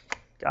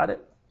 Got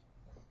it?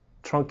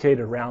 Truncate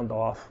or round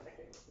off.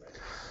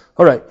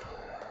 All right.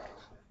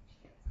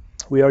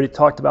 We already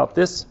talked about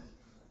this.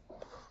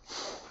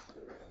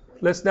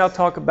 Let's now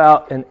talk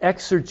about an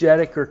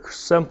exergetic, or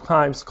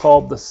sometimes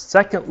called the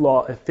second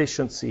law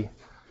efficiency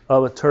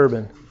of a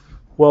turbine.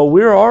 Well,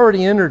 we're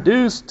already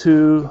introduced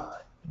to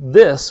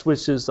this,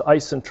 which is the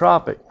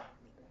isentropic.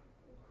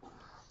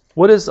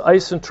 What is the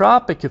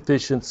isentropic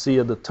efficiency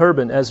of the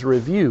turbine as a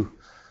review?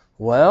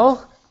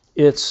 Well,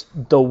 it's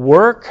the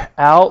work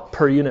out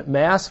per unit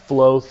mass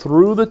flow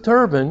through the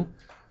turbine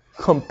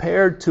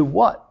compared to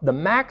what? The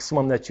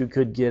maximum that you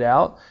could get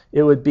out.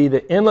 It would be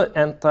the inlet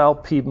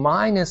enthalpy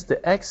minus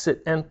the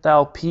exit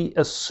enthalpy,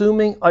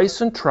 assuming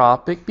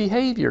isentropic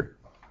behavior,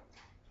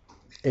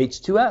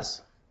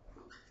 H2S.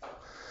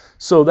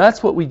 So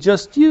that's what we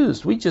just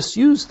used. We just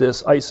used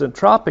this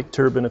isentropic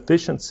turbine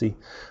efficiency.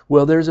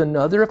 Well, there's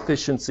another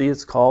efficiency.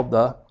 It's called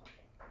the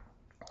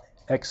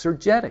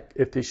exergetic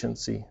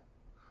efficiency,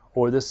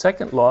 or the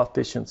second law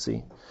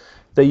efficiency.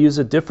 They use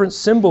a different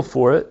symbol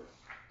for it.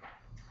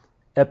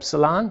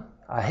 Epsilon.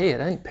 I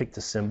didn't pick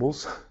the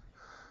symbols,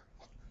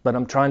 but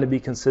I'm trying to be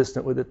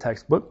consistent with the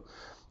textbook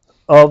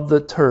of the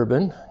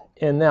turbine.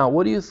 And now,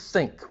 what do you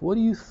think? What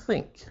do you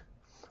think?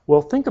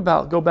 Well,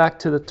 go back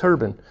to the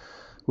turbine.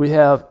 We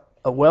have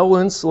a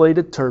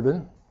well-insulated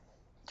turbine,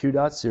 Q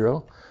dot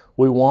 0.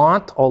 We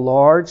want a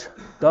large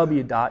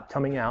W dot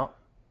coming out,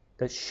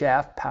 that's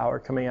shaft power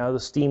coming out of the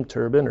steam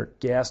turbine or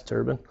gas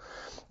turbine.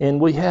 And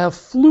we have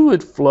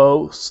fluid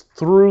flow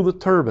through the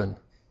turbine.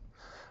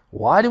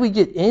 Why do we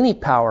get any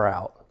power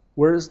out?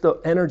 Where does the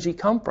energy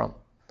come from?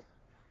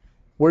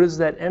 Where does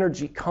that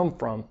energy come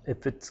from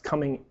if it's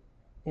coming,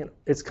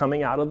 it's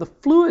coming out of the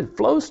fluid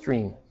flow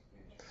stream?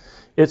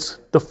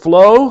 The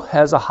flow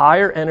has a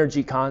higher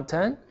energy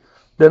content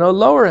than a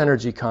lower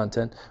energy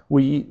content.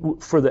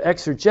 For the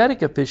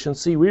exergetic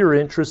efficiency, we were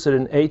interested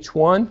in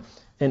H1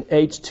 and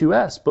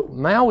H2S, but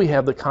now we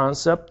have the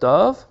concept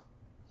of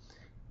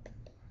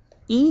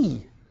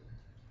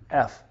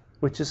EF,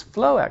 which is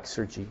flow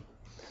exergy.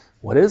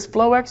 What is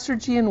flow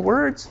exergy in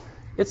words?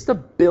 It's the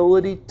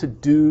ability to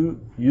do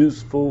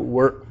useful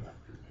work.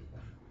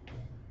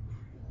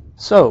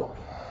 So,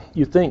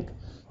 you think,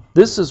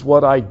 this is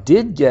what I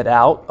did get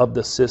out of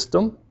the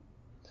system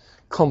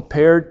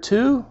compared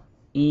to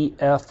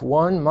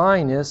EF1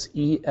 minus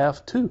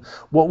EF2.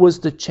 What was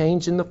the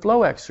change in the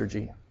flow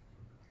exergy?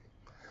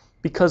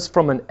 Because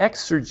from an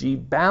exergy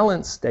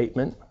balance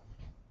statement,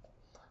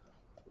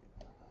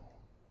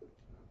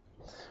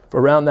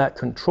 around that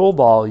control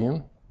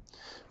volume,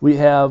 we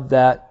have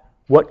that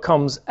what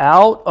comes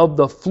out of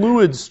the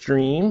fluid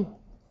stream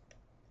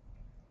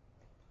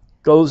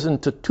goes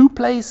into two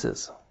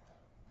places.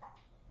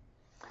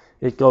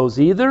 It goes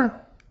either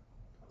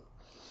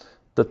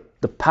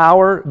the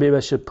power, maybe I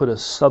should put a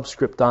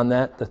subscript on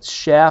that, the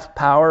shaft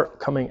power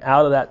coming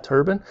out of that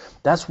turbine,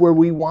 that's where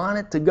we want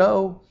it to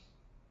go.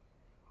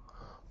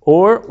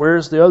 Or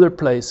where's the other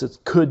place it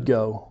could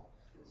go?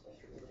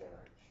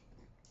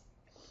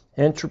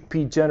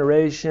 Entropy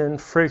generation,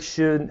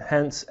 friction,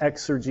 hence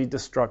exergy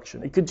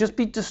destruction. It could just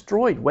be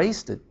destroyed,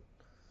 wasted.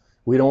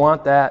 We don't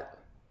want that.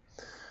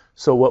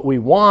 So what we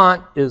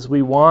want is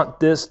we want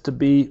this to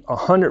be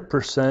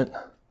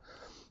 100%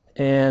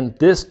 and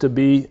this to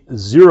be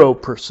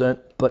 0%.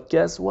 But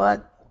guess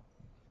what?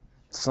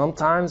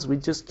 Sometimes we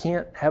just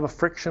can't have a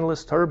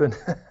frictionless turbine.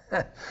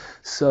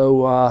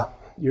 So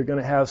you're going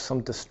to have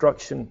some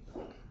destruction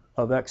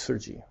of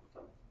exergy.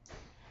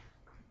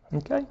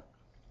 Okay?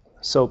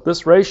 So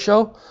this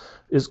ratio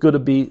is going to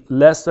be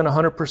less than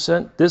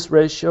 100%. This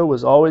ratio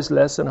was always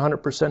less than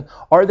 100%.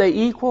 Are they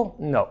equal?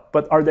 No.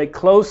 But are they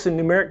close in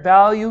numeric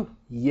value?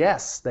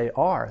 Yes, they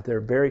are. They're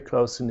very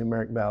close in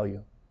numeric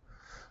value.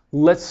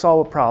 Let's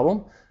solve a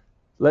problem.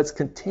 Let's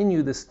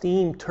continue the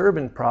steam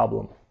turbine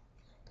problem.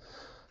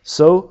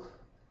 So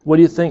what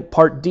do you think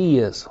part D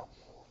is?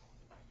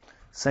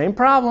 Same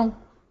problem,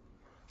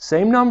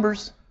 same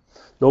numbers.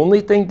 The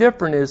only thing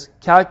different is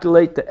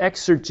calculate the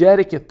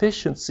exergetic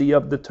efficiency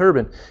of the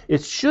turbine.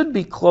 It should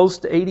be close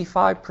to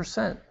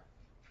 85%.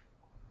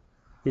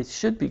 It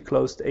should be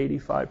close to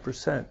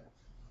 85%.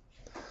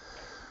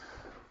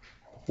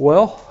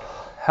 Well,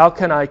 how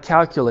can I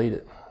calculate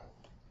it?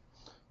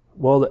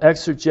 Well, the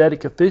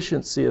exergetic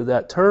efficiency of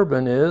that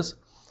turbine is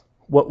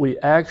what we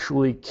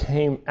actually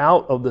came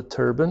out of the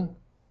turbine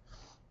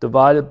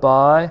divided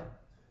by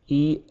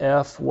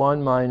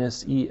EF1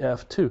 minus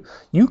EF2.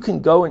 You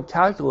can go and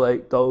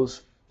calculate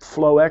those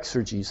flow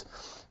exergies.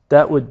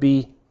 That would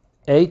be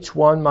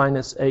H1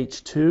 minus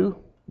H2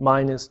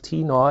 minus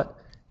T naught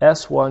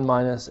S1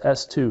 minus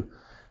S2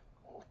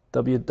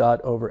 W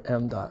dot over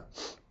M dot.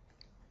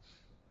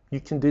 You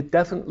can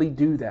definitely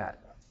do that.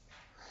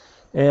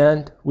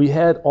 And we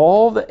had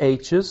all the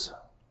H's,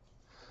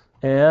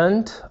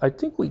 and I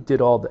think we did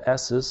all the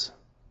S's.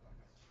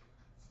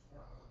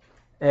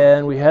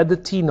 And we had the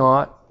T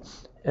naught.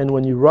 And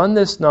when you run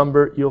this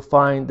number, you'll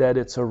find that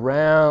it's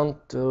around,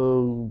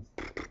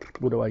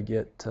 what do I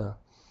get?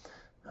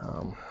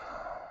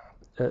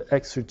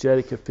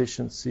 Exergetic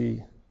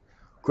efficiency.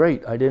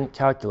 Great, I didn't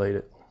calculate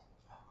it.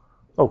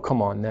 Oh,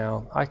 come on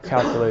now. I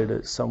calculated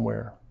it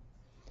somewhere.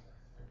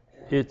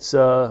 It's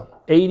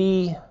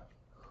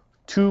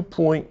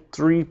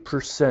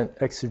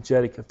 82.3%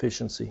 exergetic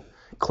efficiency.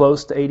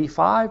 Close to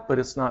 85, but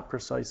it's not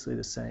precisely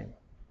the same.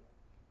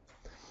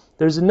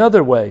 There's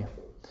another way.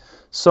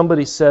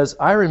 Somebody says,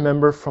 I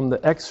remember from the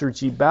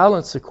exergy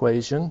balance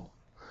equation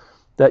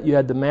that you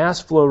had the mass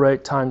flow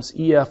rate times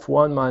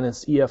EF1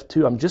 minus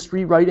EF2. I'm just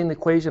rewriting the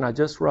equation I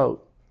just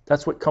wrote.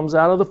 That's what comes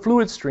out of the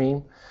fluid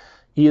stream.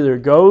 Either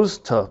goes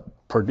to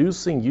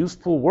producing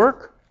useful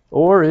work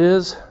or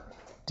is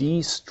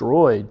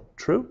destroyed.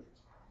 True?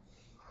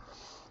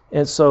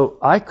 And so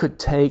I could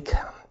take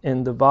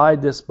and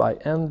divide this by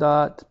m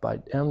dot,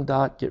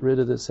 get rid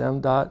of this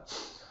m dot,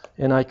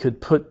 and I could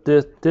put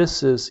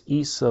this is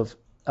E sub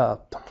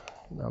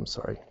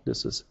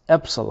this is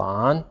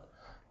epsilon.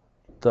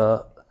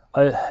 The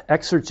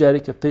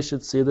exergetic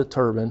efficiency of the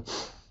turbine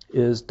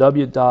is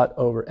W dot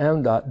over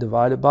M dot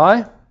divided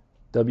by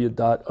W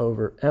dot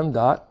over M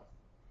dot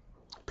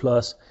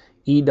plus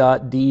E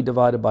dot D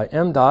divided by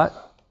M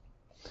dot,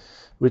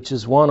 which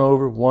is 1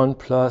 over 1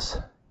 plus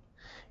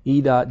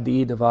E dot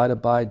D divided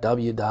by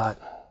W dot.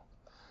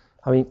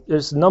 I mean,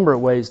 there's a number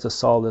of ways to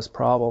solve this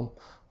problem.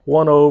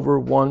 1 over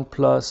 1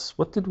 plus,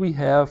 what did we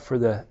have for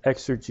the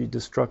exergy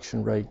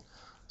destruction rate?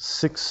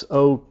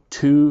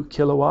 602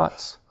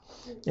 kilowatts.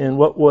 And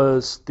what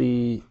was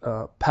the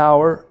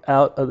power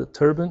out of the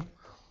turbine?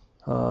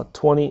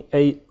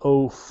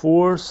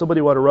 2804.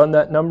 Somebody want to run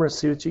that number and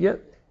see what you get?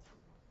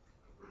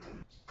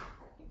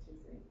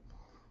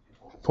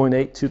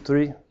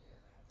 0.823.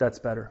 That's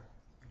better.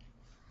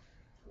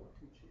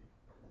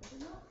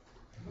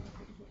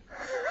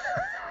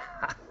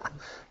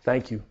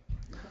 Thank you.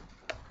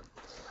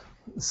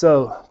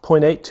 So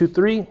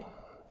 0.823.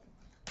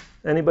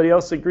 Anybody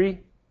else agree?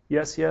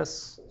 Yes,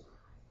 yes.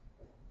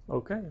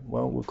 Okay,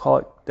 well, we'll call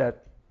it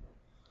that.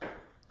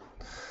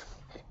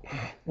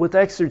 With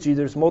exergy,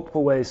 there's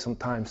multiple ways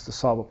sometimes to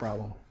solve a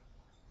problem.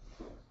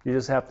 You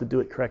just have to do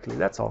it correctly,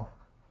 that's all.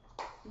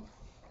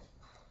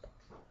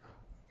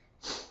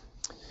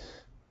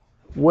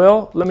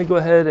 Well, let me go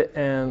ahead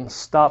and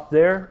stop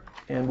there,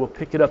 and we'll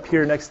pick it up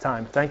here next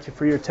time. Thank you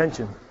for your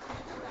attention.